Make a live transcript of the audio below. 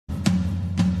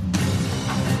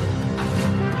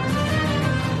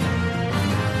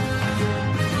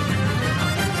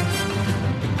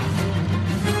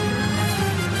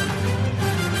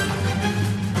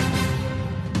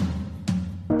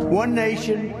one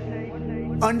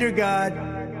nation, under God.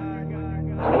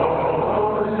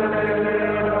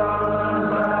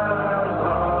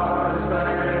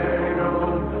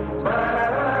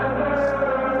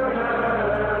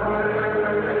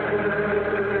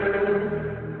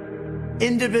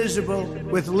 Indivisible,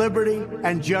 with liberty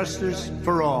and justice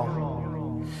for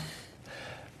all.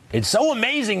 It's so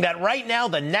amazing that right now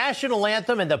the national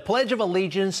anthem and the Pledge of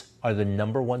Allegiance are the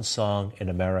 #1 song in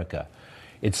America.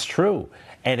 It's true.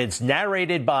 And it's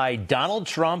narrated by Donald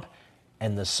Trump.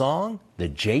 And the song, the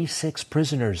J6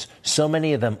 prisoners, so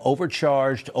many of them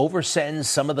overcharged, oversentenced.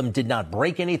 Some of them did not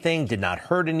break anything, did not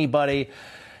hurt anybody.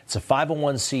 It's a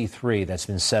 501c3 that's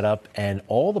been set up, and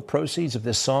all the proceeds of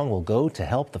this song will go to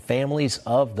help the families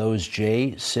of those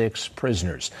J6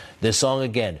 prisoners. This song,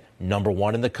 again,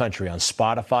 #1 in the country on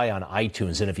Spotify, on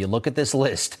iTunes. And if you look at this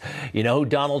list, you know who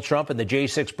Donald Trump and the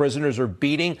J6 prisoners are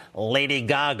beating? Lady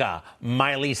Gaga,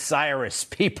 Miley Cyrus,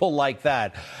 people like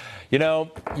that. You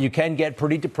know, you can get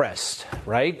pretty depressed,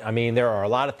 right? I mean, there are a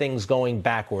lot of things going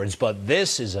backwards, but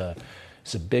this is a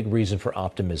big reason for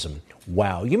optimism.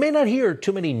 Wow. You may not hear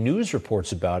too many news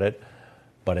reports about it,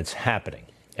 but it's happening,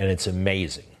 and it's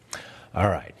amazing. All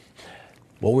right.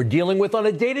 What we're dealing with on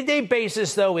a day-to-day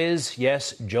basis, though, is,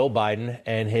 yes, Joe Biden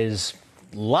and his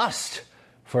lust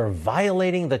for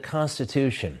violating the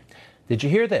Constitution. Did you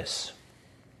hear this?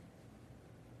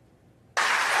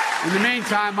 In the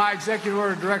meantime, my executive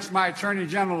order directs my Attorney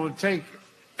General to take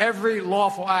every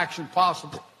lawful action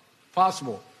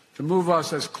possible to move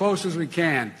us as close as we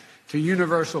can to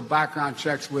universal background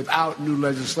checks without new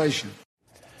legislation.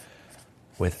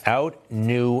 Without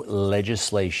new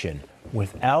legislation.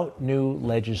 Without new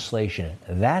legislation.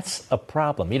 That's a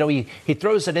problem. You know, he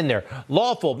throws it in there.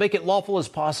 Lawful, make it lawful as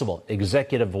possible.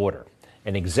 Executive order.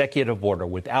 An executive order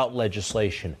without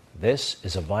legislation. This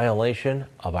is a violation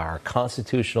of our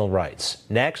constitutional rights.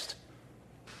 Next.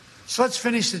 So let's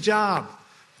finish the job.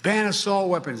 Ban assault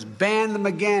weapons. Ban them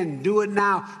again. Do it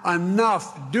now.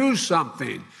 Enough. Do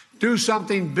something. Do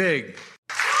something big.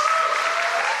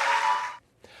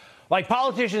 Like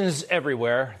politicians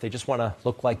everywhere, they just want to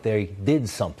look like they did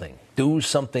something. Do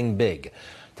something big.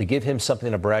 To give him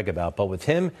something to brag about. But with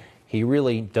him, he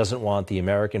really doesn't want the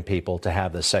American people to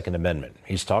have the Second Amendment.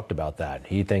 He's talked about that.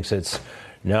 He thinks it's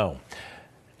no.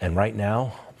 And right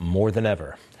now, more than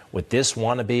ever, with this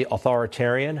wannabe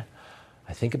authoritarian,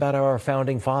 I think about our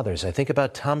founding fathers. I think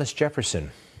about Thomas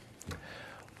Jefferson.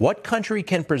 What country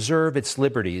can preserve its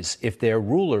liberties if their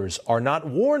rulers are not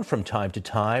warned from time to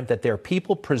time that their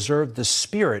people preserve the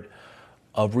spirit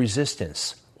of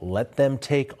resistance? Let them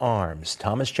take arms.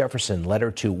 Thomas Jefferson, letter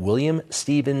to William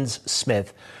Stevens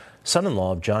Smith,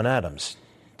 son-in-law of John Adams,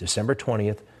 December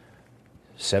 20th,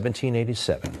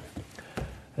 1787.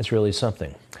 That's really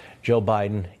something. Joe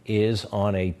Biden is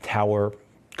on a power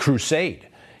crusade.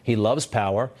 He loves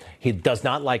power. He does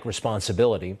not like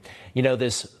responsibility. You know,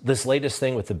 this latest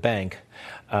thing with the bank,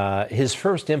 his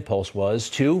first impulse was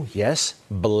to, yes,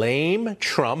 blame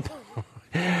Trump.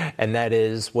 And that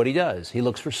is what he does. He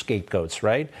looks for scapegoats,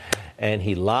 right? And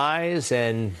he lies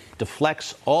and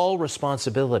deflects all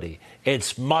responsibility.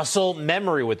 It's muscle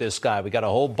memory with this guy. We got a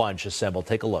whole bunch assembled.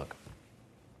 Take a look.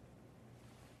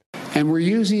 And we're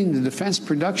using the Defense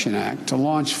Production Act to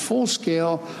launch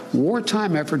full-scale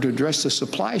wartime effort to address the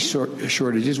supply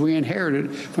shortages we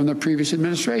inherited from the previous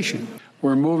administration.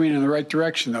 We're moving in the right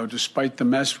direction, though, despite the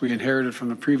mess we inherited from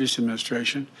the previous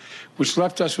administration, which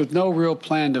left us with no real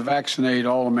plan to vaccinate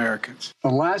all Americans. The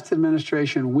last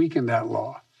administration weakened that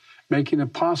law, making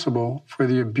it possible for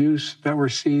the abuse that we're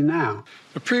seeing now.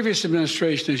 The previous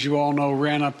administration, as you all know,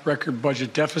 ran up record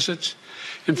budget deficits.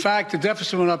 In fact, the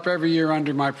deficit went up every year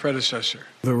under my predecessor.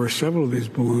 There were several of these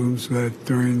balloons that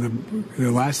during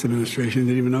the last administration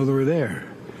didn't even know they were there.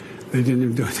 They didn't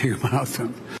even do anything about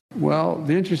them. Well,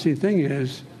 the interesting thing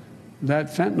is that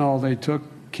fentanyl they took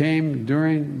came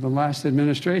during the last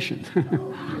administration.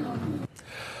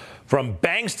 From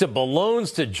banks to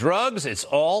balloons to drugs, it's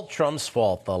all Trump's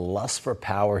fault. The lust for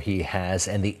power he has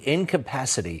and the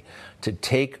incapacity to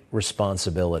take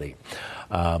responsibility.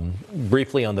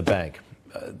 Briefly on the bank.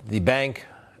 The bank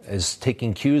is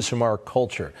taking cues from our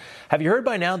culture. Have you heard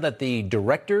by now that the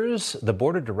directors, the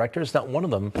board of directors, not one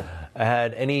of them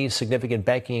had any significant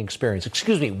banking experience?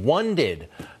 Excuse me, one did.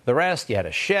 The rest, you had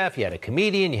a chef, you had a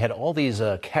comedian, you had all these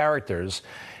characters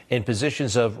in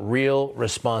positions of real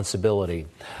responsibility.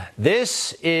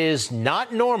 This is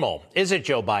not normal, is it,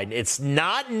 Joe Biden? It's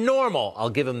not normal. I'll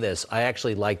give him this. I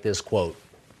actually like this quote.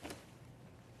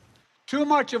 Too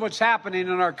much of what's happening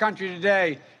in our country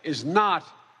today is not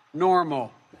normal.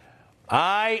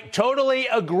 I totally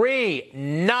agree.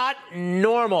 Not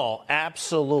normal.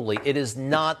 Absolutely. It is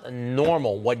not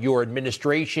normal what your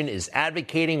administration is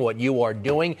advocating, what you are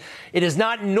doing. It is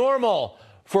not normal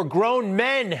for grown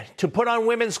men to put on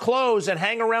women's clothes and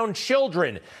hang around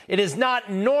children. It is not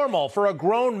normal for a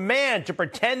grown man to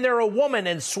pretend they're a woman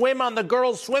and swim on the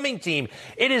girls' swimming team.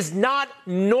 It is not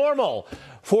normal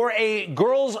for a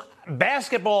girls'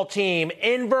 basketball team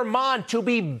in Vermont to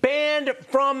be banned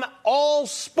from all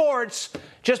sports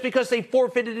just because they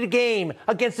forfeited a game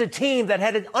against a team that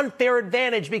had an unfair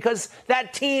advantage because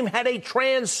that team had a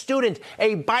trans student,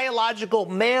 a biological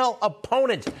male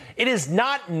opponent. It is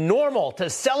not normal to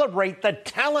celebrate the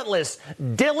talentless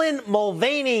Dylan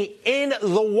Mulvaney in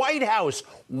the White House.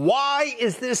 Why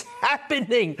is this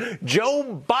happening?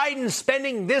 Joe Biden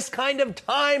spending this kind of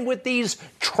time with these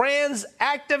trans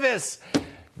activists.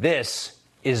 This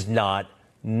is not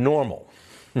normal.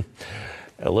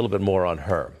 A little bit more on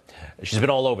her. She's been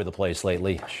all over the place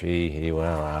lately. They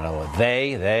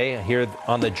here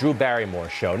on the Drew Barrymore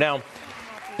show. Now,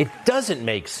 it doesn't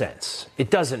make sense. It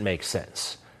doesn't make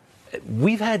sense.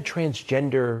 We've had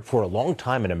transgender for a long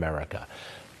time in America,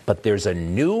 but there's a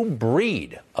new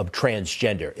breed of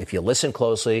transgender, if you listen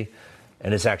closely,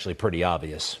 and it's actually pretty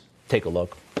obvious. Take a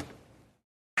look.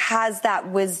 Has that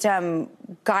wisdom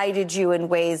guided you in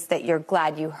ways that you're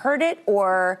glad you heard it,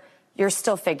 or you're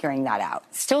still figuring that out?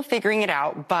 Still figuring it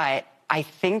out, but I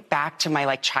think back to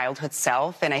my childhood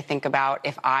self, and I think about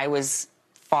if I was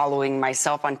following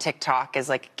myself on TikTok as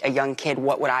a young kid,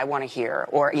 what would I want to hear?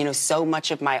 Or, so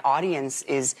much of my audience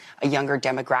is a younger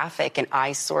demographic, and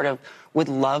I sort of would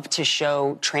love to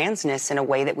show transness in a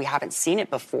way that we haven't seen it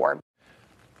before.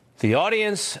 The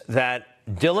audience that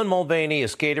Dylan Mulvaney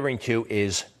is catering to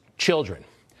is children,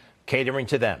 catering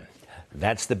to them.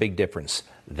 That's the big difference.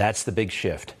 That's the big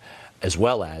shift, as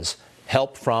well as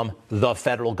help from the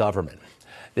federal government.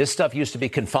 This stuff used to be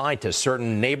confined to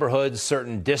certain neighborhoods,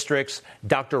 certain districts.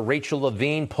 Dr. Rachel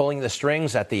Levine pulling the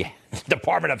strings at the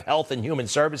Department of Health and Human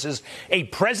Services, a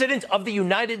president of the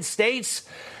United States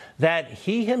that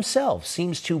he himself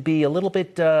seems to be a little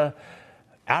bit out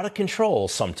of control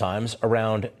sometimes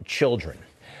around children.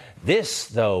 This,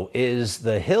 though, is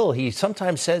the hill he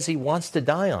sometimes says he wants to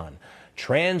die on.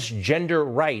 Transgender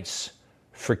rights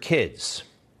for kids.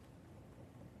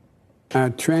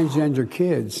 Transgender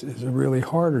kids is a really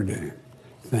harder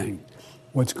thing.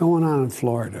 What's going on in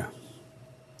Florida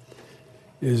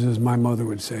is, as my mother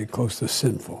would say, close to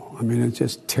sinful. I mean, it's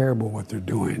just terrible what they're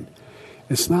doing.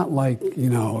 It's not like,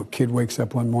 a kid wakes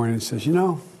up one morning and says,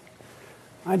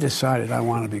 I decided I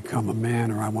want to become a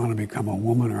man, or I want to become a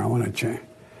woman, or I want to change.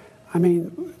 I mean,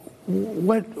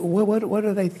 what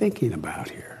are they thinking about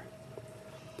here?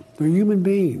 They're human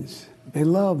beings. They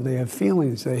love, they have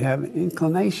feelings, they have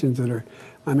inclinations that are,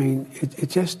 it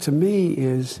just, to me,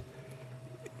 is,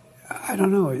 I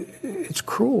don't know, it's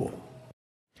cruel.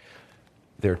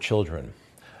 They're children.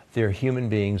 They're human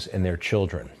beings and they're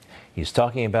children. He's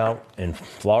talking about, in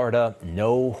Florida,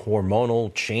 no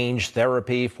hormonal change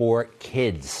therapy for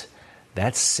kids.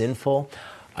 That's sinful.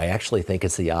 I actually think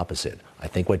it's the opposite. I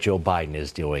think what Joe Biden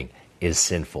is doing is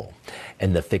sinful.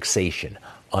 And the fixation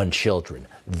on children,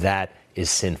 that is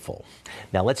sinful.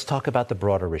 Now let's talk about the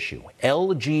broader issue,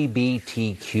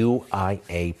 LGBTQIA+.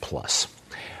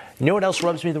 You know what else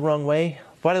rubs me the wrong way?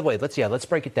 By the way, let's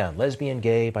break it down. Lesbian,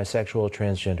 gay, bisexual,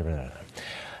 transgender. Have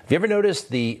you ever noticed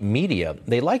the media,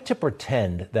 they like to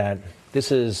pretend that this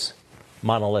is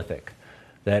monolithic,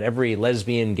 that every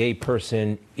lesbian, gay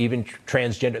person, even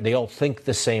transgender, they all think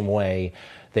the same way.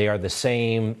 They are the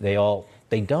same. They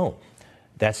don't.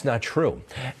 That's not true.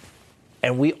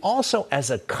 And we also,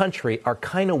 as a country, are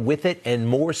kind of with it and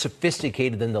more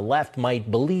sophisticated than the left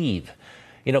might believe.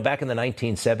 Back in the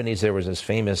 1970s, there was this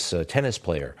famous tennis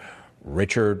player,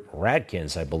 Richard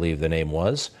Radkins, I believe the name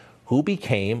was, who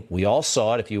became, we all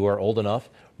saw it if you were old enough,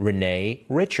 Renee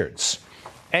Richards.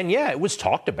 And yeah, it was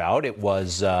talked about. It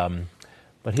was,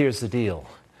 but here's the deal.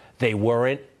 They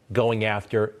weren't going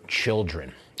after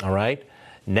children, all right?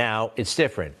 Now it's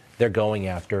different. They're going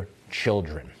after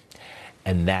children.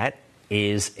 And that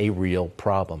is a real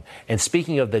problem. And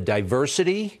speaking of the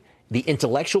diversity, the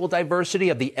intellectual diversity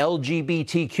of the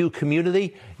LGBTQ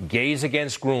community, gays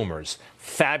against groomers,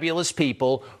 fabulous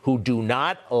people who do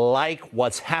not like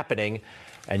what's happening.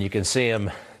 And you can see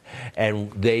them,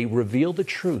 and they reveal the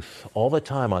truth all the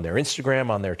time on their Instagram,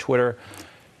 on their Twitter.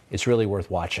 It's really worth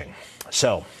watching.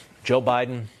 So, Joe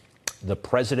Biden, the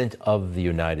President of the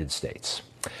United States.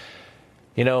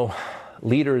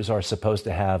 Leaders are supposed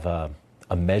to have a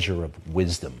measure of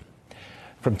wisdom.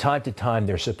 From time to time,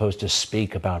 they're supposed to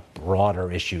speak about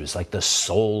broader issues like the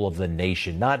soul of the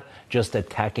nation, not just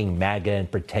attacking MAGA and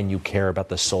pretend you care about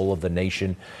the soul of the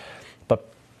nation,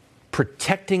 but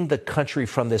protecting the country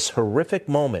from this horrific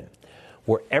moment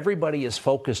where everybody is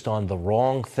focused on the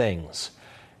wrong things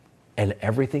and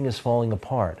everything is falling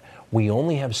apart. We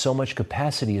only have so much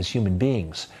capacity as human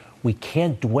beings. We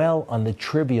can't dwell on the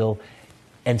trivial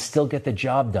and still get the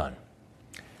job done.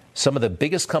 Some of the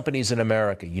biggest companies in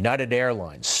America, United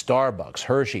Airlines, Starbucks,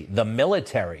 Hershey, the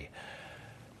military,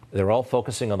 they're all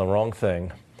focusing on the wrong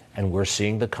thing, and we're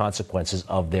seeing the consequences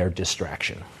of their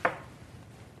distraction.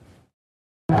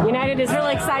 United is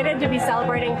really excited to be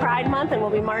celebrating Pride Month, and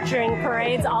we'll be marching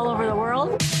parades all over the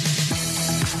world.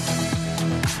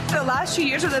 The last few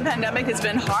years of the pandemic has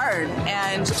been hard,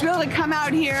 and to be able to come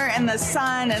out here in the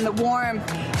sun and the warmth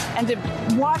and to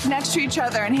walk next to each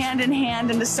other and in hand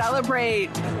and to celebrate.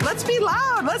 Let's be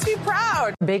loud. Let's be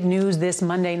proud. Big news this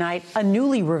Monday night, a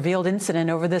newly revealed incident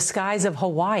over the skies of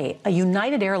Hawaii. A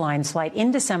United Airlines flight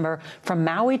in December from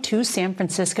Maui to San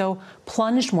Francisco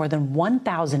plunged more than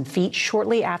 1,000 feet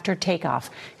shortly after takeoff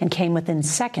and came within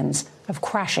seconds of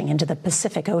crashing into the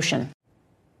Pacific Ocean.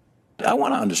 I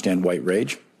want to understand white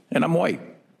rage. And I'm white,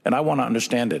 and I want to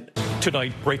understand it.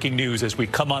 Tonight, breaking news as we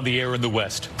come on the air in the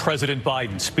West. President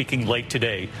Biden speaking late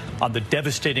today on the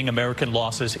devastating American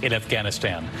losses in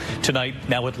Afghanistan. Tonight,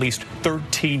 now at least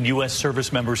 13 U.S.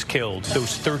 service members killed.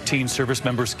 Those 13 service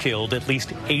members killed, at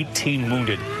least 18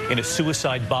 wounded in a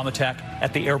suicide bomb attack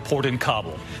at the airport in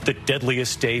Kabul. The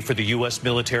deadliest day for the U.S.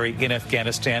 military in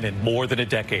Afghanistan in more than a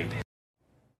decade.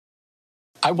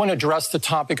 I want to address the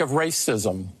topic of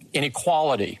racism,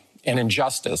 inequality, and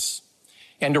injustice,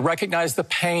 and to recognize the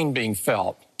pain being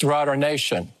felt throughout our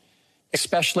nation,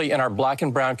 especially in our Black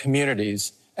and brown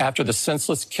communities after the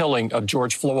senseless killing of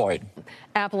George Floyd.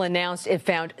 Apple announced it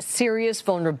found serious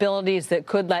vulnerabilities that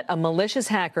could let a malicious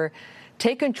hacker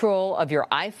take control of your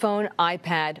iPhone,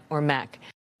 iPad, or Mac.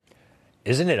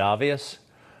 Isn't it obvious?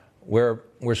 We're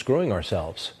screwing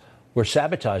ourselves. We're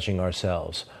sabotaging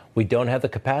ourselves. We don't have the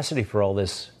capacity for all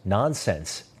this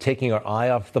nonsense, taking our eye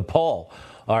off the ball.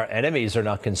 Our enemies are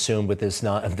not consumed with these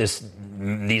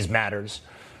matters.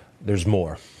 There's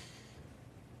more.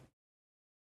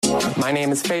 My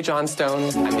name is Faye Johnstone.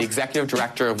 I'm the executive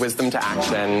director of Wisdom to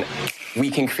Action.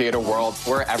 We can create a world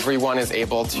where everyone is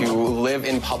able to live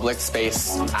in public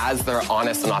space as their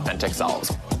honest and authentic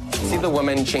selves. See the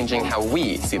women changing how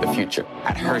we see the future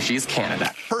at Hershey's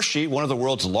Canada. Hershey, one of the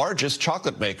world's largest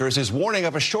chocolate makers, is warning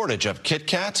of a shortage of Kit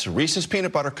Kats, Reese's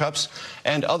Peanut Butter Cups,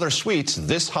 and other sweets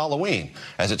this Halloween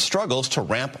as it struggles to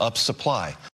ramp up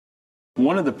supply.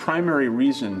 One of the primary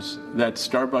reasons that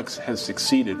Starbucks has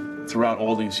succeeded throughout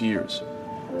all these years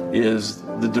is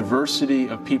the diversity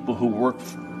of people who work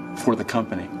for the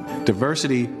company.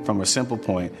 Diversity, from a simple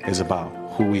point, is about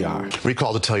who we are.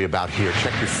 Recall to tell you about here.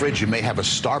 Check your fridge. You may have a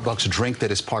Starbucks drink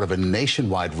that is part of a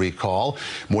nationwide recall.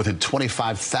 More than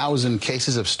 25,000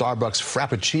 cases of Starbucks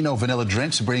Frappuccino vanilla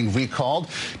drinks being recalled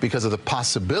because of the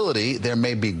possibility there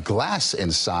may be glass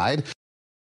inside.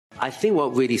 I think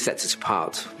what really sets us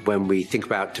apart when we think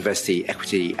about diversity,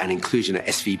 equity, and inclusion at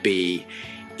SVB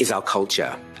is our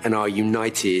culture and our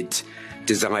united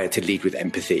desire to lead with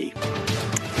empathy.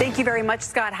 Thank you very much,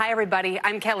 Scott. Hi, everybody.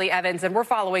 I'm Kelly Evans, and we're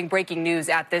following breaking news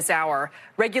at this hour.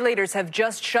 Regulators have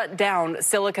just shut down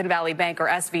Silicon Valley Bank, or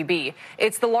SVB.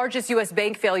 It's the largest U.S.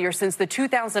 bank failure since the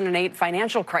 2008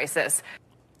 financial crisis.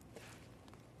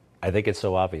 I think it's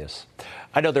so obvious.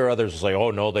 I know there are others who say,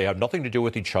 oh, no, they have nothing to do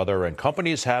with each other, and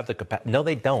companies have the capacity. No,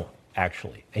 they don't,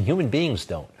 actually. And human beings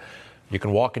don't. You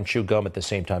can walk and chew gum at the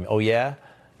same time. Oh, yeah?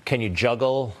 Can you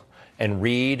juggle and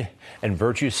read and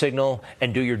virtue signal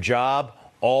and do your job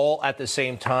all at the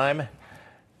same time?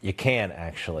 You can,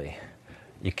 actually.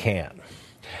 You can.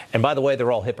 And by the way,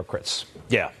 they're all hypocrites.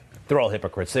 Yeah, they're all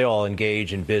hypocrites. They all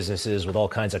engage in businesses with all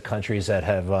kinds of countries that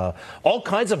have all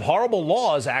kinds of horrible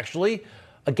laws, actually,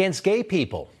 against gay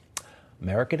people.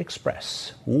 American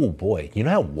Express. Ooh, boy. You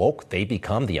know how woke they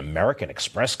become, the American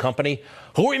Express company?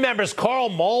 Who remembers Carl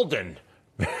Malden?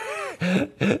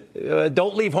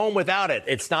 Don't leave home without it.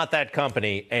 It's not that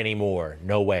company anymore.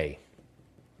 No way.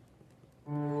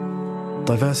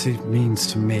 Diversity means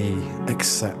to me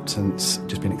acceptance,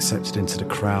 just being accepted into the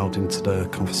crowd, into the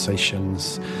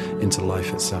conversations, into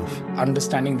life itself.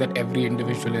 Understanding that every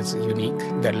individual is unique,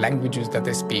 their languages that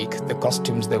they speak, the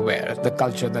costumes they wear, the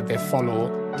culture that they follow.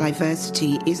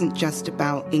 Diversity isn't just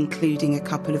about including a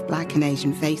couple of Black and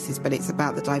Asian faces, but it's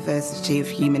about the diversity of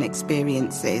human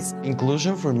experiences.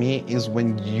 Inclusion for me is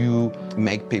when you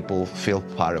make people feel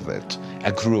part of it,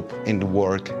 a group, in the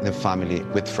work, in the family,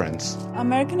 with friends.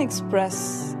 American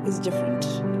Express is different.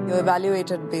 You're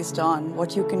evaluated based on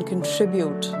what you can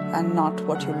contribute and not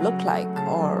what you look like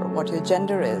or what your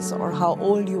gender is or how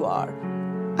old you are.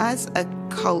 As a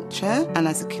culture and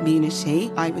as a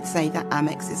community, I would say that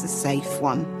Amex is a safe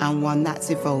one and one that's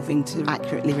evolving to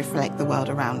accurately reflect the world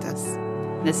around us.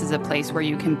 This is a place where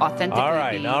you can authentically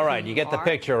All right. You get the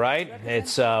picture, right?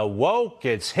 It's woke,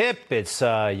 it's hip, it's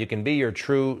you can be your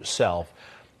true self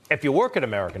if you work at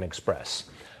American Express.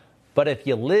 But if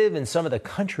you live in some of the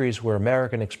countries where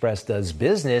American Express does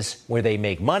business, where they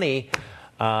make money,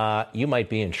 you might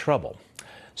be in trouble.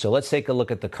 So let's take a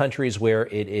look at the countries where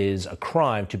it is a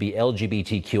crime to be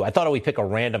LGBTQ. I thought we'd pick a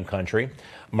random country,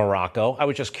 Morocco. I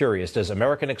was just curious, does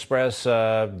American Express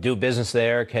do business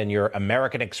there? Can your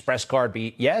American Express card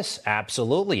be? Yes,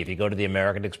 absolutely. If you go to the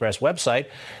American Express website,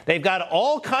 they've got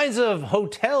all kinds of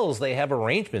hotels they have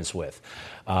arrangements with.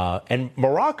 And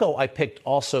Morocco I picked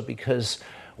also because,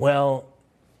 well,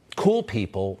 cool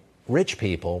people, rich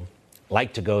people,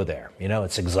 like to go there. You know,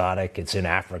 it's exotic, it's in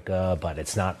Africa, but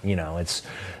it's not, you know,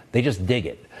 they just dig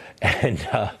it. And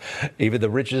even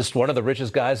one of the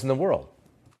richest guys in the world.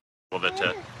 A little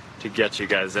bit to get you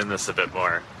guys in this a bit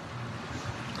more.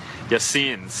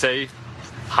 Yassine, say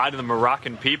hi to the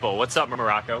Moroccan people. What's up,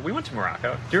 Morocco? We went to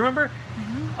Morocco. Do you remember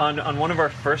on one of our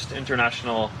first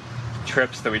international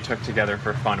trips that we took together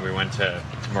for fun, we went to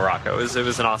Morocco. It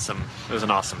was an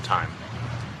awesome time.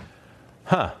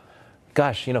 Huh.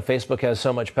 Gosh, you know, Facebook has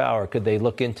so much power. Could they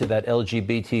look into that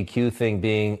LGBTQ thing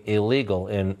being illegal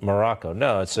in Morocco?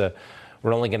 No,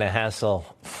 we're only going to hassle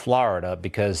Florida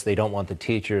because they don't want the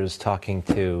teachers talking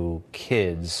to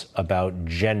kids about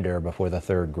gender before the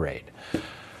third grade.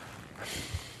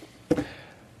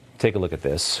 Take a look at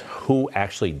this. Who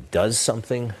actually does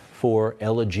something for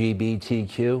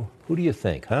LGBTQ? Who do you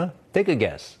think, huh? Take a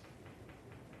guess.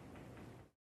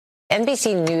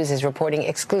 NBC News is reporting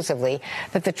exclusively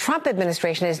that the Trump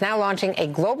administration is now launching a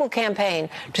global campaign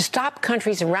to stop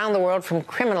countries around the world from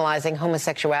criminalizing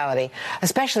homosexuality,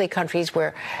 especially countries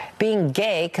where being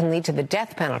gay can lead to the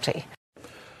death penalty.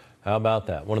 How about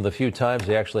that? One of the few times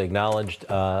they actually acknowledged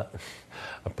a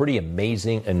pretty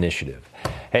amazing initiative.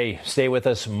 Hey, stay with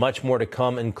us. Much more to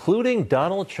come, including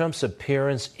Donald Trump's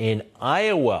appearance in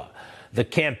Iowa. The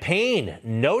campaign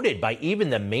noted by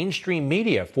even the mainstream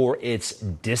media for its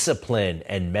discipline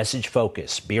and message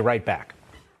focus. Be right back.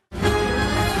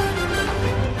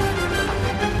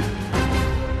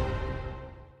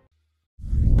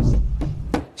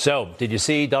 So, did you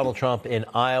see Donald Trump in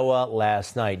Iowa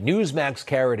last night? Newsmax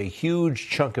carried a huge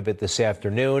chunk of it this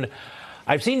afternoon.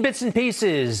 I've seen bits and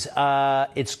pieces.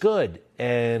 It's good,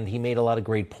 and he made a lot of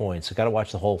great points. I got to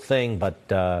watch the whole thing,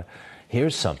 but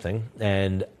here's something,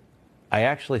 and I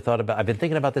actually I've been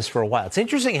thinking about this for a while. It's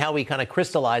interesting how he kind of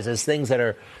crystallizes things that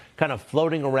are kind of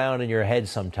floating around in your head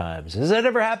sometimes. Has that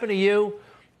ever happened to you?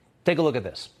 Take a look at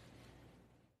this.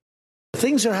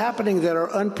 Things are happening that are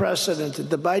unprecedented.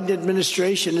 The Biden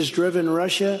administration has driven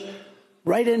Russia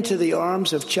right into the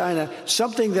arms of China,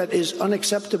 something that is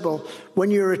unacceptable. When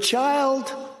you're a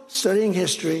child studying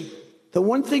history, the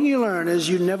one thing you learn is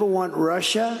you never want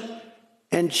Russia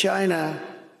and China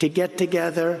to get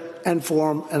together and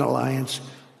form an alliance.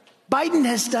 Biden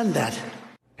has done that.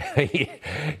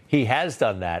 He has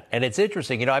done that. And it's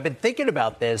interesting. You know, I've been thinking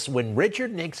about this. When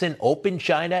Richard Nixon opened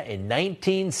China in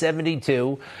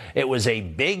 1972, it was a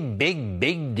big, big,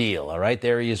 big deal. All right.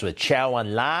 There he is with Zhou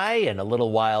Enlai. And a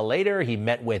little while later, he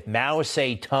met with Mao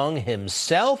Zedong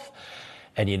himself.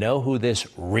 And you know who this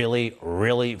really,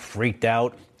 really freaked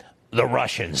out? The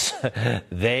Russians.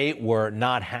 They were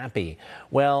not happy.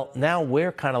 Well, now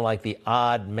we're kind of like the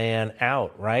odd man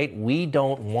out, right? We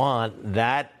don't want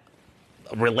that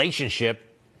relationship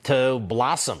to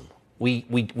blossom. We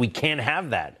can't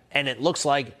have that. And it looks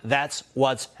like that's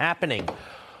what's happening.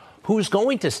 Who's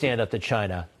going to stand up to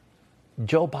China?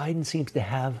 Joe Biden seems to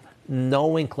have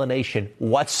no inclination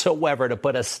whatsoever to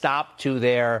put a stop to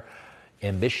their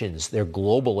ambitions, their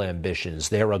global ambitions,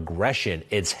 their aggression.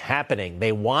 It's happening.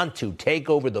 They want to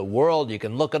take over the world. You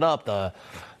can look it up.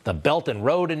 The Belt and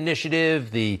Road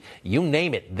Initiative, you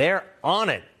name it. They're on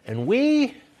it. And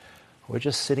we're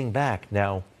just sitting back.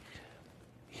 Now,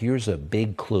 here's a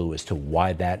big clue as to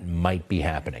why that might be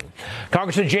happening.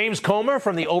 Congressman James Comer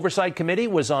from the Oversight Committee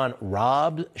was on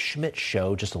Rob Schmidt's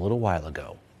show just a little while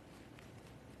ago.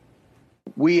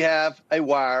 We have a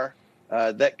wire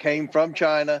that came from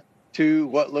China to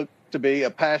what looked to be a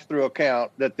pass-through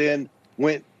account that then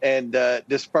went and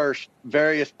dispersed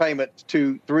various payments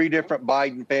to 3 different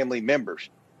Biden family members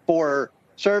for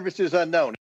services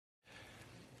unknown.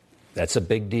 That's a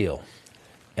big deal.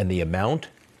 And the amount,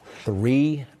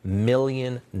 $3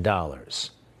 million,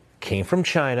 came from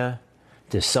China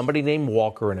to somebody named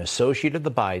Walker, an associate of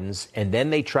the Bidens, and then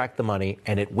they tracked the money,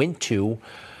 and it went to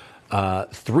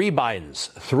 3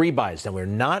 Bidens. Now, we're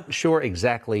not sure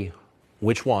exactly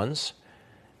which ones.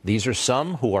 These are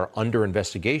some who are under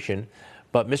investigation,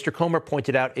 but Mr. Comer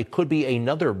pointed out it could be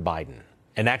another Biden.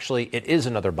 And actually, it is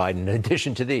another Biden in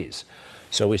addition to these.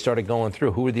 So we started going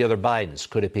through who are the other Bidens.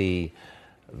 Could it be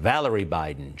Valerie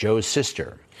Biden, Joe's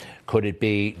sister? Could it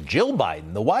be Jill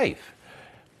Biden, the wife?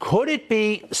 Could it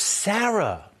be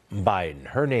Sarah Biden?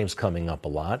 Her name's coming up a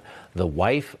lot, the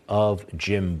wife of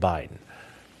Jim Biden.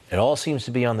 It all seems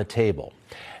to be on the table.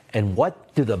 And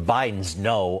what do the Bidens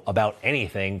know about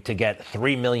anything to get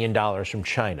 $3 million from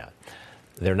China?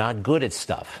 They're not good at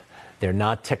stuff. They're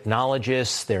not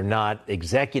technologists. They're not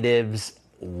executives.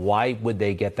 Why would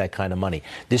they get that kind of money?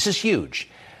 This is huge.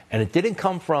 And it didn't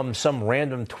come from some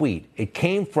random tweet. It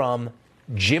came from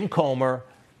Jim Comer,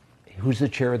 who's the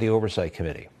chair of the Oversight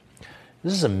Committee.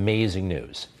 This is amazing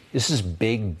news. This is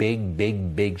big, big,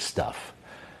 big, big stuff.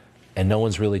 And no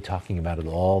one's really talking about it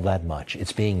all that much.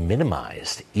 It's being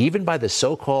minimized, even by the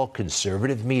so-called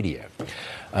conservative media.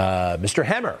 Mr.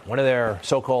 Hemmer, one of their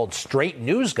so-called straight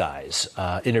news guys,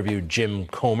 interviewed Jim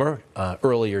Comer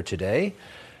earlier today.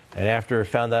 And after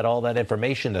found out all that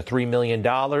information, the $3 million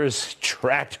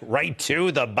tracked right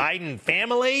to the Biden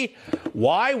family.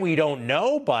 Why, we don't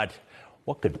know, but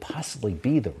what could possibly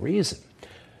be the reason?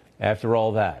 After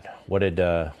all that, what did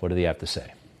he have to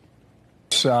say?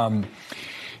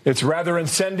 It's rather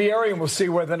incendiary, and we'll see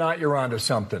whether or not you're onto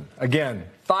something. Again,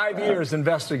 5 years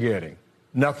investigating.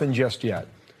 Nothing just yet.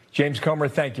 James Comer,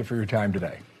 thank you for your time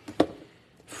today.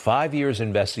 5 years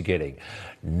investigating.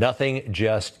 Nothing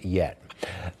just yet.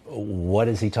 What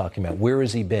is he talking about? Where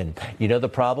has he been? You know the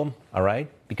problem, all right?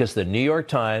 Because the New York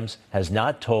Times has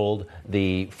not told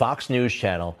the Fox News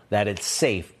channel that it's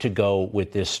safe to go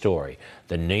with this story.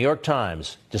 The New York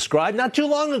Times, described not too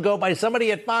long ago by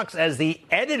somebody at Fox as the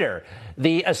editor,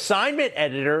 the assignment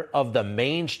editor of the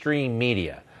mainstream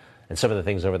media. And some of the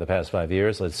things over the past 5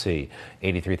 years, let's see,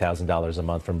 $83,000 a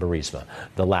month from Burisma,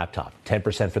 the laptop,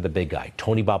 10% for the big guy,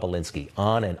 Tony Bobolinsky,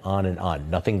 on and on and on.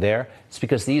 Nothing there. It's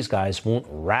because these guys won't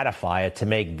ratify it to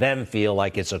make them feel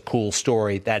like it's a cool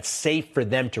story that's safe for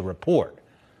them to report.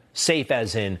 Safe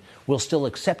as in, we'll still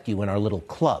accept you in our little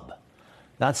club.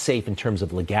 Not safe in terms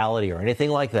of legality or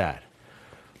anything like that.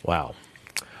 Wow.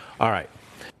 All right.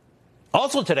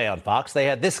 Also today on Fox, they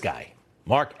had this guy,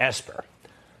 Mark Esper.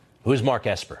 Who's Mark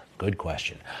Esper? Good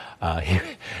question.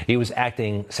 He was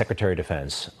acting Secretary of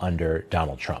Defense under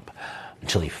Donald Trump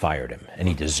until he fired him, and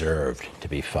he deserved to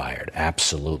be fired.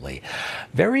 Absolutely.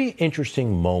 Very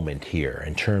interesting moment here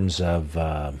in terms of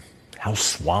how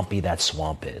swampy that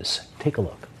swamp is. Take a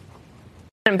look.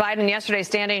 Biden yesterday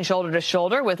standing shoulder to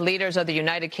shoulder with leaders of the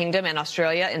United Kingdom and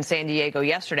Australia in San Diego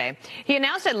yesterday. He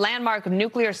announced a landmark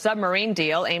nuclear submarine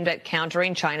deal aimed at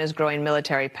countering China's growing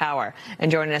military power.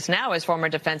 And joining us now is former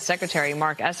Defense Secretary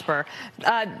Mark Esper.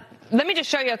 Let me just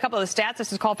show you a couple of the stats.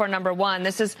 This is call for number one.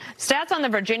 This is stats on the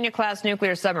Virginia-class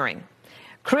nuclear submarine.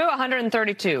 Crew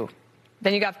 132.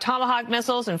 Then you got Tomahawk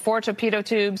missiles and 4 torpedo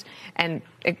tubes, and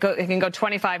it can go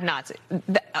 25 knots.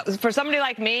 For somebody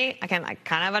like me, I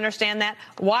kind of understand that.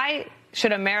 Why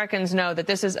should Americans know that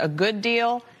this is a good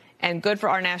deal and good for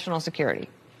our national security?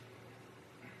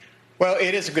 Well,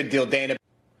 it is a good deal, Dana.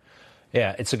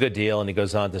 Yeah, it's a good deal, and he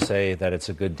goes on to say that it's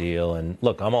a good deal. And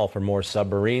look, I'm all for more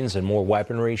submarines and more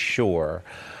weaponry, sure.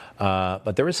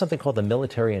 But there is something called the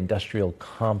military-industrial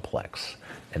complex,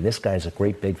 and this guy's a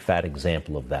great big fat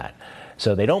example of that.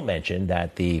 So they don't mention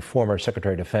that the former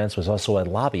Secretary of Defense was also a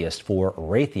lobbyist for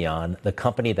Raytheon, the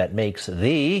company that makes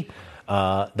the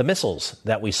missiles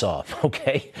that we saw,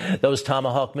 okay, those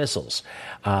Tomahawk missiles.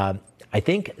 I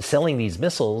think selling these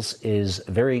missiles is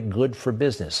very good for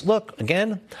business. Look,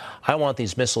 again, I want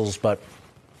these missiles, but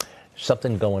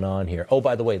something going on here. Oh,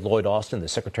 by the way, Lloyd Austin, the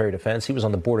Secretary of Defense, he was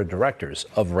on the board of directors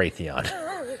of Raytheon.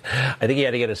 I think he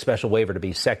had to get a special waiver to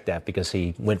be SecDef because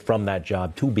he went from that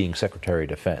job to being Secretary of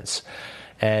Defense.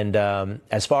 And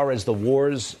as far as the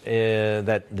wars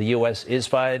that the U.S. is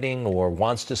fighting or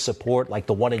wants to support, like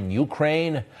the one in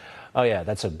Ukraine, oh, yeah,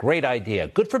 that's a great idea.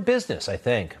 Good for business, I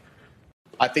think.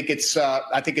 I think it's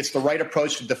the right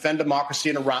approach to defend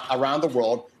democracy around the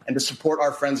world and to support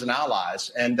our friends and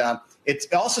allies. And it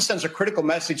also sends a critical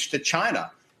message to China.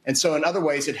 And so in other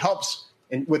ways, it helps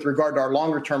with regard to our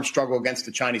longer-term struggle against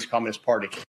the Chinese Communist Party.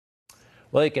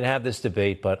 Well, you can have this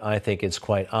debate, but I think it's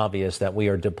quite obvious that we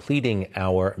are depleting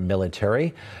our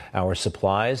military, our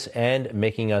supplies, and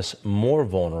making us more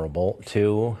vulnerable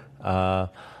to a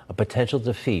potential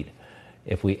defeat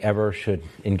if we ever should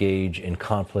engage in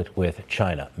conflict with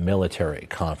China, military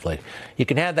conflict. You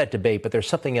can have that debate, but there's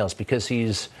something else, because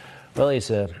he's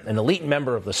an elite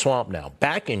member of the swamp now,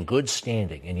 back in good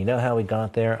standing. And you know how he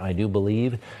got there, I do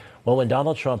believe? Well, when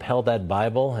Donald Trump held that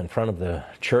Bible in front of the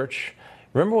church,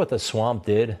 remember what the swamp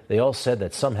did? They all said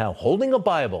that somehow holding a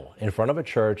Bible in front of a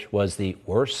church was the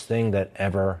worst thing that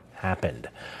ever happened.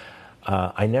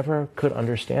 I never could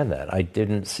understand that. I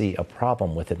didn't see a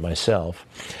problem with it myself.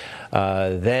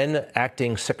 Then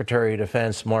acting Secretary of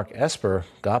Defense Mark Esper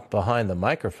got behind the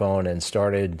microphone and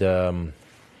started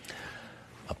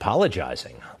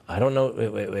apologizing. I don't know.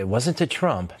 It wasn't to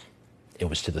Trump. It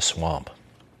was to the swamp.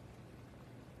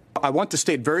 I want to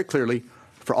state very clearly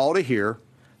for all to hear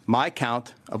my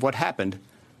account of what happened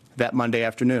that Monday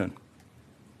afternoon.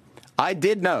 I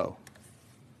did know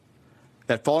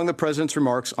that following the president's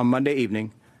remarks on Monday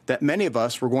evening, that many of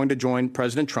us were going to join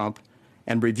President Trump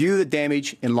and review the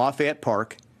damage in Lafayette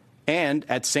Park and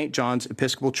at St. John's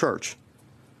Episcopal Church.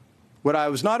 What I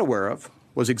was not aware of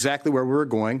was exactly where we were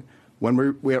going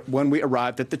when we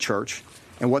arrived at the church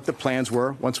and what the plans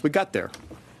were once we got there.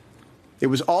 It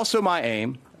was also my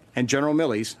aim and General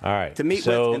Milley's to meet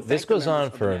with and this goes on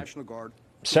for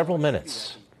several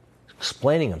minutes,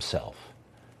 explaining himself.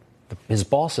 His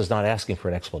boss is not asking for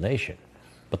an explanation,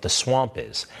 but the swamp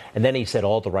is. And then he said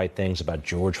all the right things about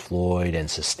George Floyd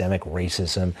and systemic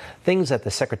racism, things that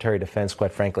the Secretary of Defense,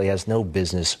 quite frankly, has no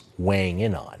business weighing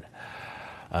in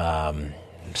on.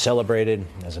 Celebrated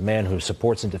as a man who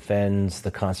supports and defends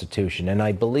the Constitution. And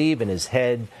I believe in his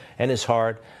head and his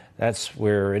heart, that's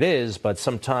where it is, but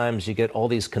sometimes you get all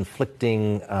these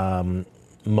conflicting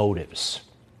motives.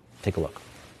 Take a look.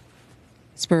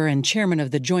 Esper and chairman of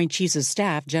the Joint Chiefs of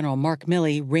Staff, General Mark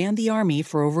Milley, ran the Army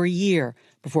for over a year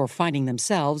before finding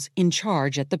themselves in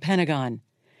charge at the Pentagon.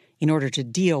 In order to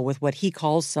deal with what he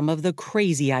calls some of the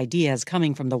crazy ideas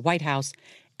coming from the White House,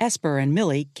 Esper and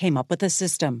Milley came up with a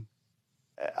system.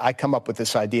 I come up with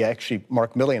this idea. Actually,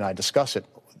 Mark Milley and I discuss it,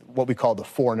 what we call the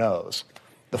 4 no's.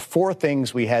 The 4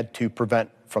 things we had to prevent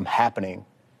from happening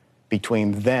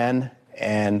between then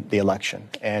and the election.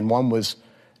 And one was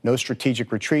no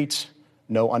strategic retreats,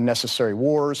 no unnecessary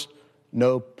wars,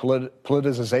 no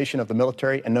politicization of the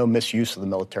military, and no misuse of the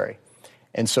military.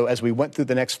 And so as we went through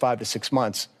the next 5 to 6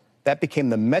 months, that became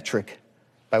the metric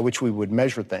by which we would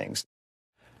measure things.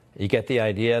 You get the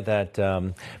idea that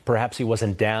perhaps he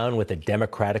wasn't down with a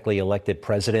democratically elected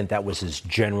president. That was his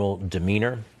general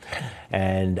demeanor.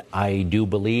 And I do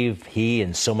believe he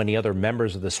and so many other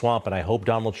members of the swamp, and I hope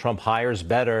Donald Trump hires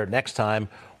better next time,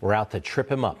 we're out to trip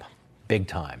him up big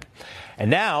time. And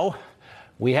now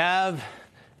we have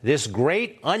this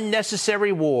great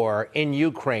unnecessary war in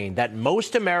Ukraine that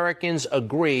most Americans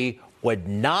agree would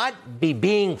not be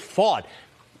being fought.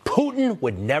 Putin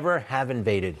would never have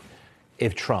invaded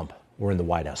if Trump were in the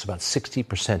White House. About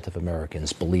 60% of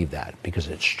Americans believe that because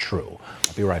it's true.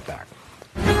 I'll be right back.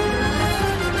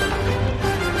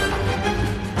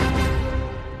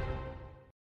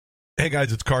 Hey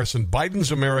guys, it's Carson.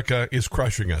 Biden's America is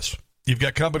crushing us. You've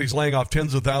got companies laying off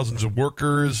tens of thousands of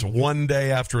workers one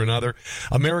day after another.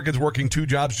 Americans working 2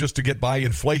 jobs just to get by.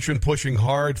 Inflation pushing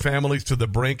hard families to the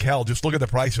brink. Hell, just look at the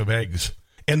price of eggs.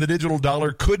 And the digital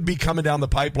dollar could be coming down the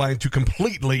pipeline to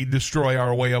completely destroy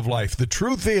our way of life. The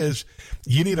truth is,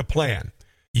 you need a plan.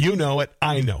 You know it.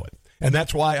 I know it. And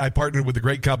that's why I partnered with the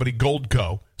great company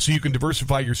Goldco, so you can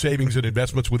diversify your savings and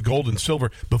investments with gold and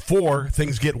silver before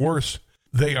things get worse.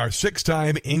 They are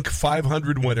 6-time Inc.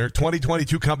 500 winner,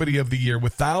 2022 Company of the Year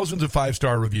with thousands of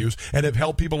 5-star reviews, and have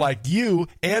helped people like you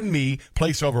and me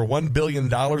place over $1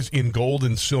 billion in gold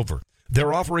and silver.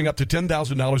 They're offering up to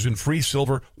 $10,000 in free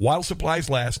silver while supplies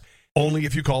last, only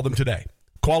if you call them today.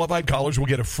 Qualified callers will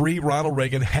get a free Ronald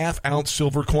Reagan half-ounce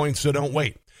silver coin, so don't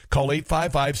wait. Call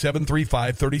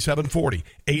 855-735-3740.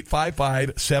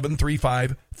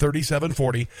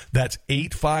 855-735-3740. That's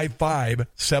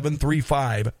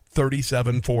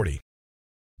 855-735-3740.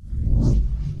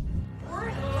 All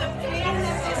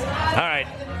right.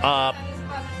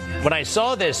 When I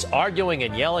saw this arguing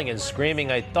and yelling and screaming,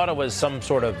 I thought it was some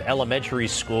sort of elementary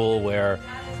school where,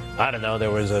 I don't know, there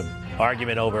was an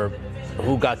argument over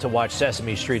who got to watch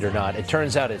Sesame Street or not. It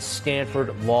turns out it's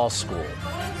Stanford Law School.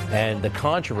 And the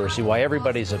controversy, why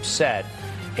everybody's upset,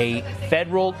 a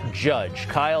federal judge,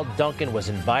 Kyle Duncan, was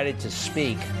invited to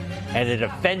speak, and it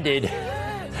offended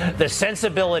the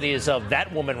sensibilities of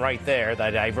that woman right there, the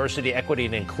diversity, equity,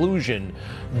 and inclusion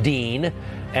dean.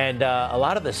 And a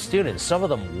lot of the students, some of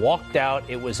them walked out.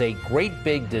 It was a great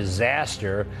big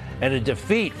disaster and a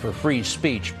defeat for free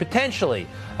speech, potentially.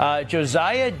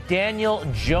 Josiah Daniel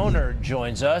Joner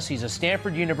joins us. He's a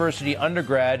Stanford University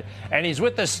undergrad, and he's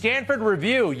with the Stanford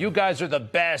Review. You guys are the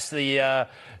best, the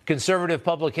conservative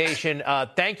publication.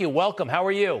 Thank you. Welcome. How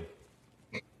are you?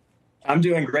 I'm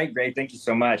doing great. Thank you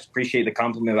so much. Appreciate the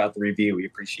compliment about the review. We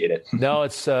appreciate it. No,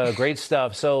 it's great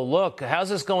stuff. So, look, how's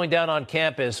this going down on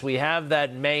campus? We have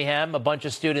that mayhem. A bunch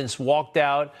of students walked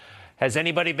out. Has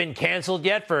anybody been canceled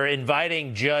yet for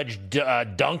inviting Judge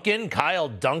Duncan, Kyle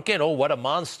Duncan? Oh, what a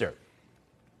monster.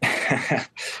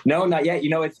 No, not yet. You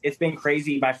know, it's been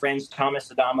crazy. My friends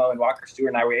Thomas Adamo and Walker Stewart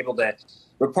and I were able to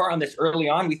report on this early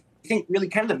on. We think really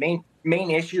kind of the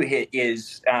main issue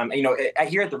is,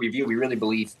 here at the Review, we really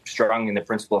believe strongly in the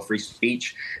principle of free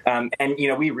speech. And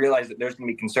we realize that there's going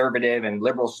to be conservative and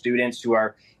liberal students who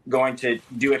are going to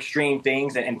do extreme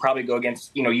things and probably go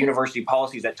against, university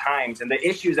policies at times. And the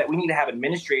issue is that we need to have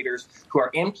administrators who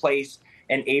are in place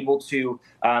and able to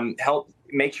help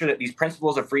make sure that these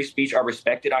principles of free speech are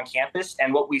respected on campus.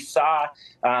 And what we saw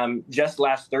just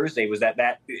last Thursday was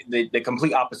that the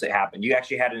complete opposite happened. You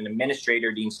actually had an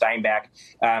administrator, Dean Steinbach,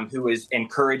 who was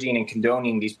encouraging and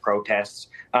condoning these protests.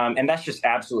 And that's just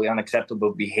absolutely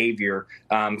unacceptable behavior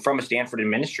from a Stanford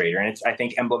administrator. And it's, I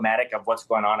think, emblematic of what's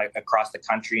going on across the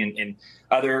country and in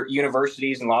other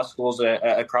universities and law schools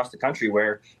across the country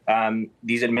where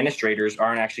these administrators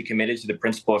aren't actually committed to the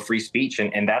principle of free speech.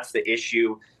 And that's the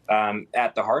issue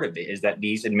at the heart of it, is that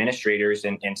these administrators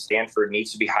and Stanford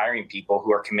needs to be hiring people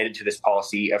who are committed to this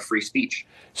policy of free speech.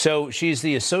 So she's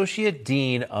the Associate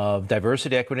Dean of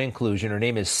Diversity, Equity, and Inclusion. Her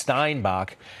name is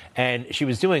Steinbach, and she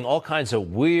was doing all kinds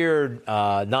of weird,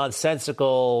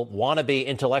 nonsensical, wannabe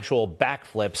intellectual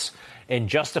backflips in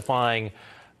justifying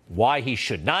why he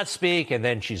should not speak, and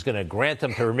then she's going to grant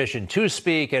him permission to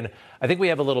speak. And I think we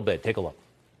have a little bit. Take a look.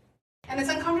 And it's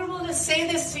uncomfortable to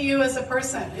say this to you as a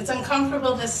person. It's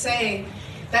uncomfortable to say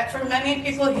that for many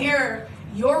people here,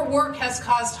 your work has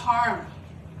caused harm,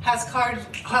 has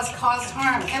caused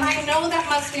harm. And I know that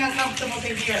must be uncomfortable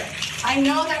to hear. I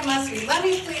know that must be. Let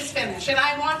me please finish. And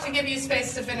I want to give you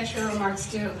space to finish your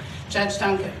remarks too, Judge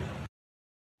Duncan.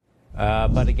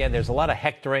 But again, there's a lot of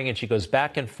hectoring, and she goes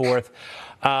back and forth.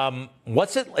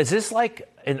 Is this like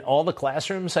in all the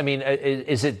classrooms? I mean,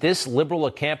 is it this liberal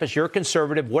a campus? You're a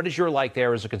conservative. What is your like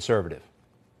there as a conservative?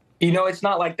 It's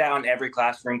not like that on every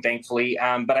classroom, thankfully.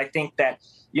 But I think that,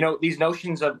 these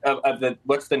notions of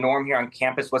what's the norm here on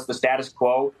campus, what's the status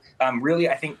quo, really,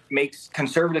 I think, makes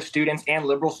conservative students and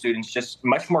liberal students just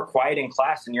much more quiet in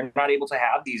class. And you're not able to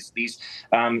have these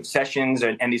sessions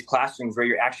and these classrooms where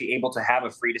you're actually able to have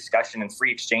a free discussion and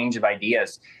free exchange of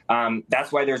ideas.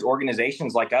 That's why there's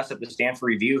organizations like us at the Stanford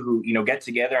Review who, get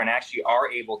together and actually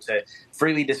are able to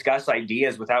freely discuss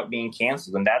ideas without being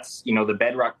canceled. And that's, the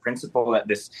bedrock principle that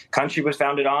this country was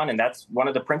founded on. And that's one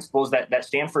of the principles that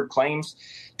Stanford claims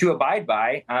to abide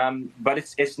by, but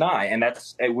it's not. And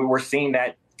we're seeing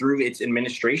that through its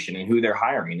administration and who they're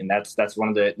hiring. And that's one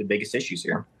of the biggest issues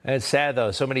here. And it's sad,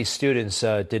 though. So many students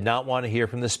did not want to hear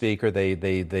from the speaker.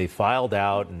 They filed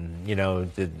out, and,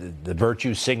 the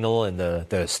virtue signal and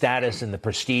the status and the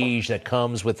prestige that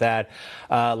comes with that.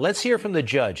 Let's hear from the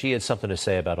judge. He had something to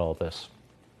say about all this.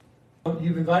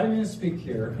 You've invited me to speak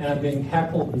here, and I'm being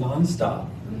heckled nonstop.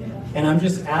 And I'm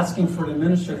just asking for an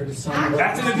administrator to sign.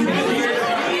 That's an administrator.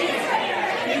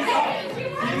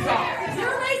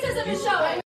 Your racism is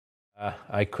showing.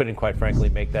 I couldn't, quite frankly,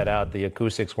 make that out. The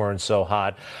acoustics weren't so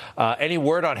hot. Any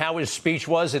word on how his speech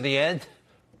was in the end?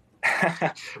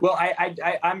 Well,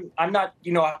 I'm not,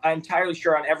 entirely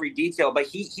sure on every detail, but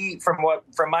he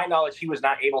from my knowledge, he was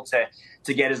not able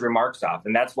to get his remarks off.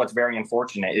 And that's what's very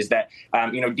unfortunate, is that,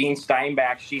 Dean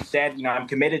Steinbach, she said, I'm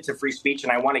committed to free speech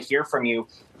and I want to hear from you.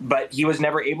 But he was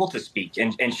never able to speak.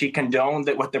 And she condoned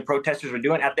that what the protesters were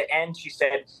doing. At the end, she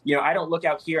said, I don't look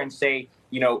out here and say,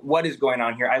 what is going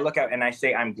on here? I look out and I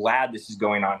say, I'm glad this is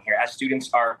going on here, as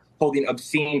students are holding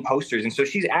obscene posters. And so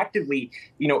she's actively,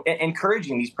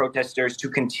 encouraging these protesters to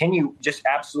continue just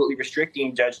absolutely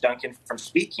restricting Judge Duncan from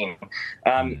speaking.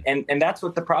 And that's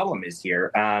what the problem is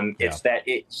here. It's that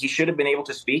he should have been able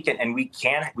to speak, and we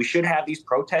should have these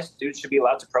protests. Students should be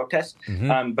allowed to protest.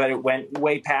 But it went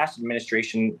way past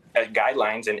administration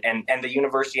guidelines, and the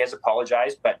university has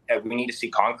apologized, but we need to see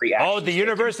concrete action. Oh, the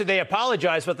university, they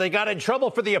apologized, but they got in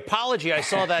trouble for the apology. I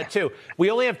saw that too.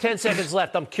 We only have 10 seconds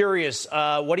left. I'm curious,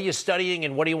 what are you studying,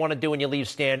 and what do you want to do when you leave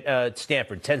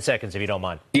Stanford? 10 seconds, if you don't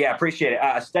mind. Yeah, appreciate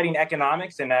it. Studying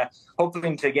economics and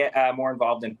hoping to get more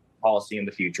involved in policy in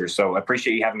the future. So I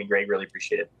appreciate you having me, Greg. Really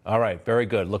appreciate it. All right. Very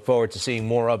good. Look forward to seeing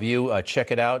more of you.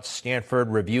 Check it out,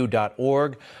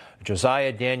 StanfordReview.org.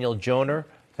 Josiah Daniel Joyner,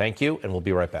 thank you, and we'll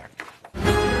be right back.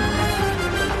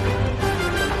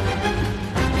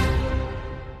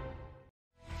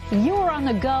 You're on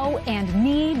the go and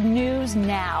need news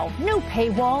now. No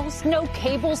paywalls, no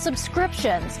cable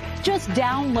subscriptions. Just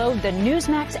download the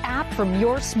Newsmax app from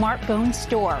your smartphone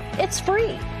store. It's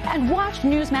free. And watch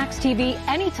Newsmax TV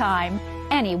anytime,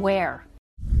 anywhere.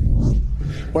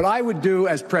 What I would do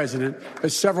as president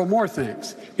is several more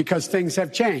things, because things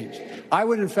have changed. I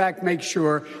would, in fact, make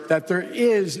sure that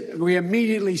we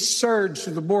immediately surge to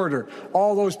the border.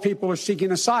 All those people are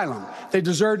seeking asylum. They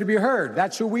deserve to be heard.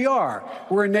 That's who we are.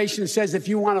 We're a nation that says if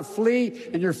you want to flee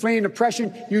and you're fleeing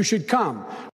oppression, you should come.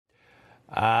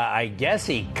 I guess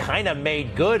he kind of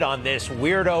made good on this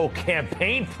weirdo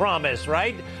campaign promise,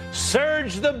 right?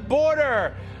 Surge the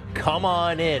border. Come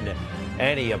on in.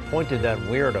 And he appointed that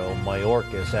weirdo,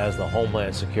 Mayorkas, as the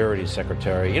Homeland Security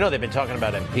Secretary. You know, they've been talking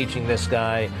about impeaching this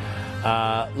guy.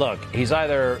 Look, he's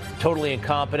either totally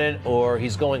incompetent or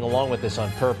he's going along with this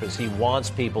on purpose. He wants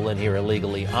people in here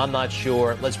illegally. I'm not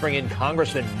sure. Let's bring in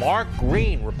Congressman Mark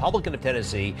Green, Republican of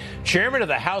Tennessee, chairman of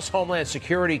the House Homeland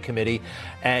Security Committee.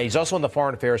 And he's also on the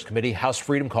Foreign Affairs Committee, House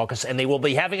Freedom Caucus, and they will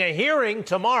be having a hearing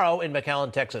tomorrow in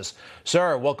McAllen, Texas.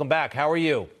 Sir, welcome back. How are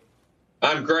you?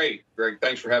 I'm great, Greg.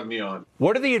 Thanks for having me on.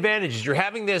 What are the advantages? You're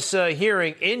having this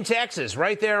hearing in Texas,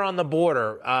 right there on the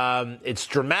border. It's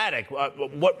dramatic.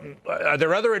 What are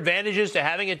there other advantages to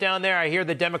having it down there? I hear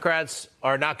the Democrats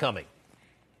are not coming.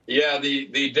 Yeah,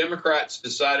 the Democrats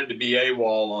decided to be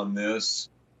AWOL on this,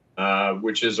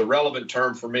 which is a relevant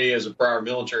term for me as a prior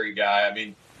military guy. I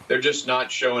mean, they're just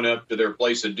not showing up to their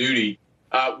place of duty.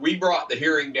 We brought the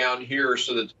hearing down here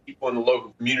so that the people in the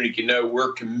local community can know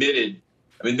we're committed.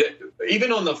 I mean,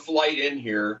 even on the flight in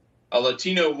here, a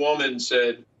Latino woman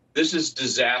said, this is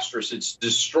disastrous. It's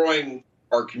destroying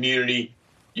our community.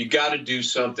 You got to do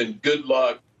something. Good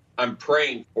luck. I'm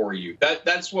praying for you.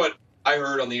 That's what I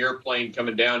heard on the airplane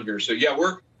coming down here. So, yeah,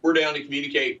 we're down to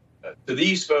communicate to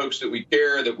these folks that we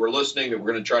care, that we're listening, that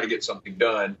we're going to try to get something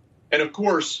done. And, of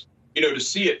course, you know, to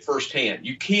see it firsthand.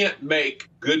 You can't make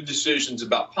good decisions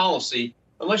about policy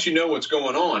unless you know what's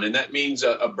going on. And that means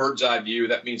a bird's eye view.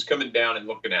 That means coming down and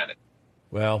looking at it.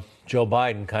 Well, Joe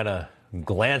Biden kind of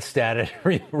glanced at it.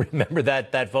 Remember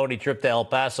that phony trip to El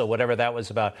Paso, whatever that was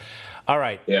about. All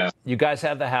right. Yeah. You guys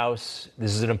have the House.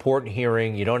 This is an important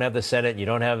hearing. You don't have the Senate. You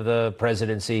don't have the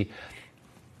presidency.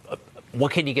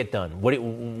 What can you get done?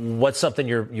 What's something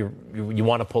you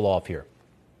want to pull off here?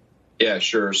 Yeah,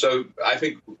 sure. So I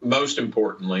think most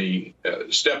importantly,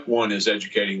 step one is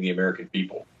educating the American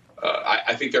people.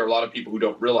 I think there are a lot of people who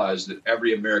don't realize that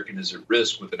every American is at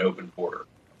risk with an open border.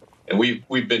 And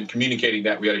we've been communicating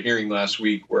that. We had a hearing last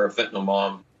week where a fentanyl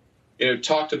mom,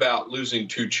 talked about losing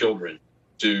 2 children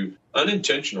to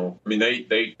unintentional. I mean,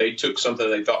 they took something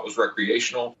they thought was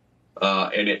recreational,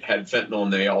 and it had fentanyl,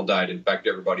 and they all died. In fact,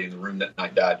 everybody in the room that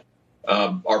night died.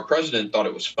 Our president thought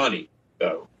it was funny,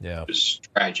 though. Yeah. It was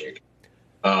tragic.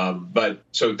 But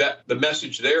so that the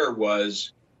message there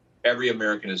was every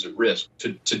American is at risk.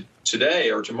 Today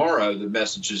or tomorrow, the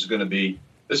message is going to be,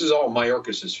 this is all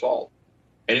Mayorkas' fault.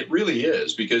 And it really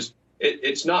is, because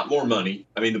it's not more money.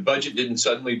 I mean, the budget didn't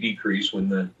suddenly decrease when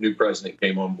the new president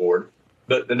came on board.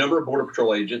 The number of Border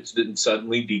Patrol agents didn't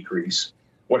suddenly decrease.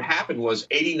 What happened was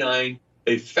 89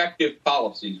 effective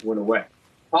policies went away.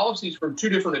 Policies from 2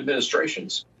 different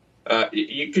administrations.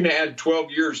 You can add 12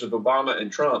 years of Obama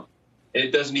and Trump, and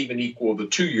it doesn't even equal the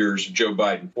 2 years of Joe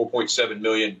Biden. 4.7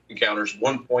 million encounters,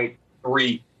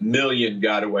 1.3 million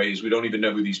gotaways. We don't even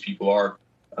know who these people are.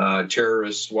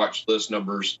 Terrorist watch list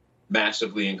numbers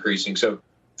massively increasing. So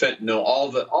fentanyl,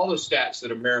 all the stats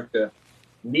that America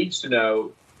needs to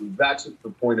know, that's at the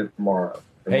point of tomorrow.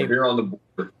 And we're here on the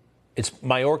border. It's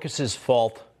Mayorkas'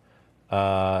 fault,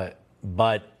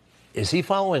 but is he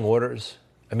following orders?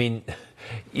 I mean,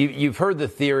 you've heard the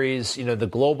theories. The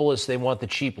globalists, they want the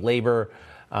cheap labor,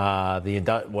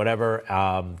 Democrats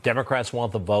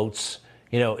want the votes.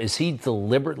 Is he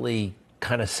deliberately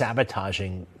kind of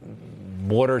sabotaging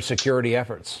border security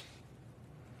efforts?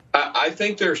 I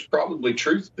think there's probably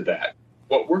truth to that.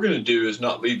 What we're going to do is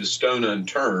not leave a stone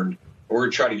unturned. We're going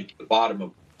to try to get to the bottom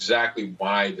of exactly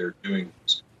why they're doing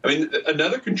this. I mean,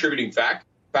 another contributing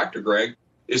factor, Greg,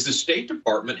 is the State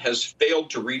Department has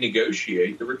failed to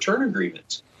renegotiate the return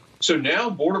agreements. So now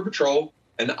Border Patrol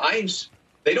and ICE,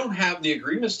 they don't have the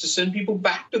agreements to send people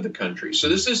back to the country. So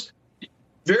this is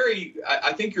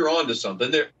I think you're on to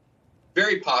something. There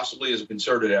very possibly is a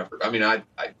concerted effort. I mean, I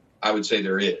would say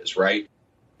there is, right?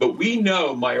 But we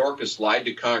know Mayorkas lied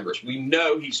to Congress. We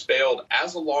know he's failed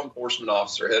as a law enforcement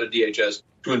officer, head of DHS,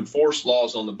 to enforce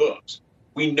laws on the books.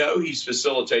 We know he's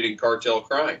facilitating cartel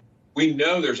crime. We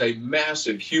know there's a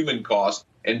massive human cost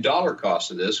and dollar cost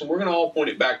to this, and we're going to all point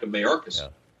it back to Mayorkas. Yeah.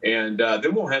 And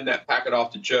then we'll hand that packet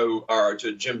off to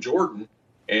Jim Jordan,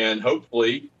 and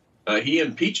hopefully he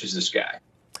impeaches this guy.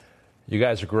 You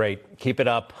guys are great. Keep it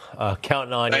up.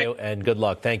 Counting on you, and good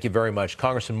luck. Thank you very much.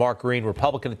 Congressman Mark Green,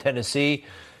 Republican of Tennessee.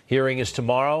 Hearing is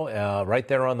tomorrow, right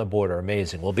there on the border.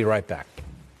 Amazing. We'll be right back.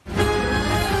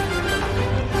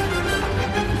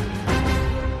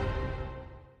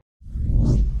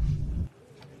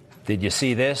 Did you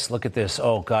see this? Look at this.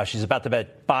 Oh, gosh, he's about to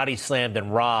get body slammed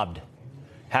and robbed.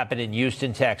 Happened in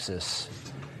Houston, Texas.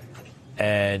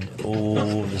 And,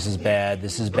 oh, this is bad.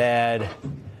 This is bad.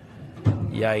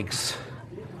 Yikes.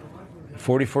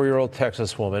 44-year-old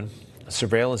Texas woman. A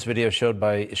surveillance video shared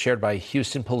by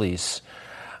Houston police.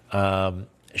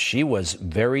 She was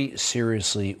very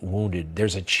seriously wounded.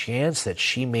 There's a chance that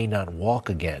she may not walk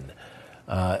again.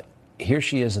 Here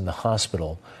she is in the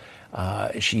hospital.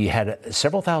 She had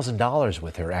several $1,000s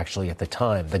with her, actually, at the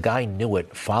time. The guy knew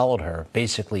it, followed her,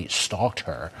 basically stalked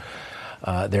her.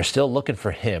 They're still looking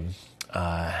for him.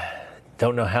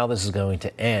 Don't know how this is going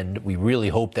to end. We really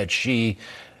hope that she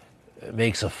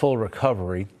makes a full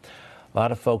recovery. A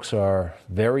lot of folks are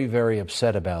very, very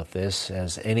upset about this,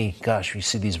 we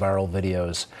see these viral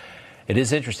videos. It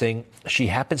is interesting. She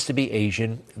happens to be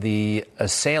Asian. The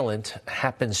assailant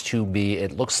happens to be,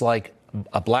 it looks like,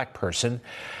 a black person.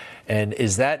 And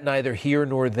is that neither here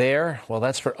nor there? Well,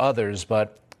 that's for others.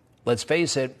 But let's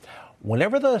face it,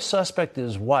 whenever the suspect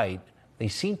is white, they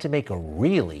seem to make a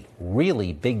really,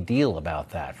 really big deal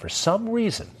about that for some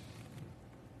reason.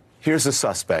 Here's the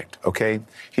suspect, okay?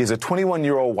 He is a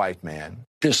 21-year-old white man.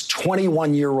 This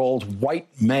 21-year-old white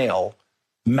male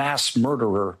mass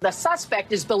murderer. The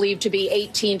suspect is believed to be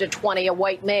 18 to 20, a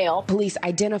white male. Police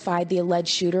identified the alleged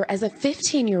shooter as a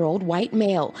 15-year-old white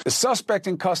male. The suspect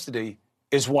in custody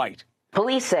is white.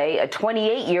 Police say a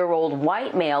 28-year-old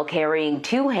white male carrying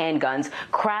 2 handguns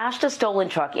crashed a stolen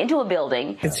truck into a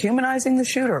building. It's humanizing the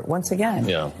shooter once again.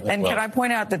 Yeah. And can I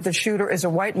point out that the shooter is a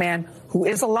white man who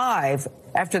is alive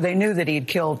after they knew that he had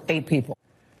killed 8 people.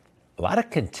 A lot of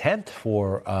contempt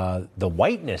for the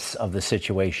whiteness of the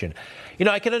situation.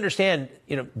 I can understand,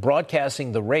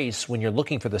 broadcasting the race when you're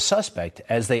looking for the suspect,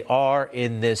 as they are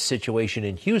in this situation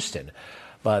in Houston.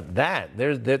 But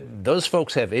those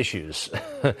folks have issues.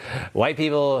 White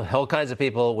people, all kinds of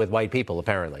people with white people,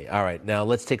 apparently. All right, now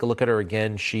let's take a look at her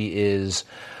again. She is,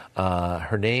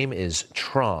 her name is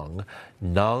Trong,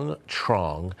 Nong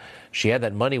Trong. She had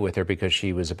that money with her because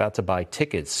she was about to buy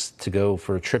tickets to go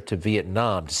for a trip to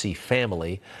Vietnam to see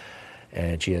family.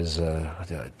 And she has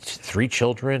 3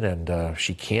 children, and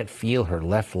she can't feel her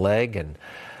left leg, and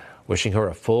wishing her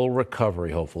a full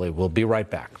recovery, hopefully. We'll be right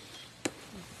back.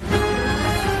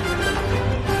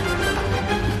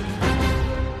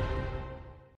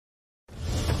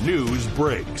 News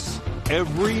breaks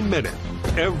every minute,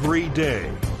 every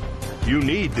day. You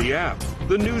need the app,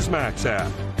 the Newsmax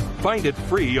app. Find it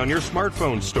free on your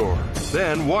smartphone store.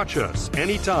 Then watch us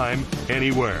anytime,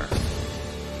 anywhere.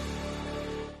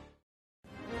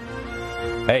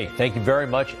 Hey, thank you very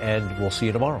much, and we'll see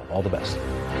you tomorrow. All the best.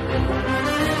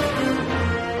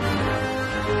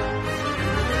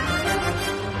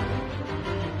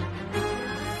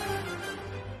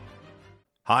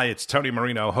 Hi, it's Tony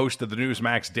Marino, host of the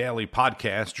Newsmax Daily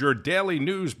Podcast, your daily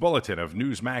news bulletin of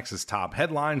Newsmax's top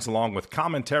headlines, along with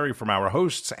commentary from our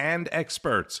hosts and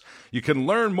experts. You can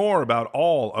learn more about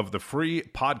all of the free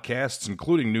podcasts,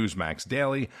 including Newsmax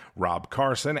Daily, Rob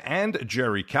Carson, and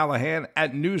Jerry Callahan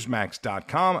at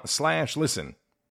newsmax.com/listen.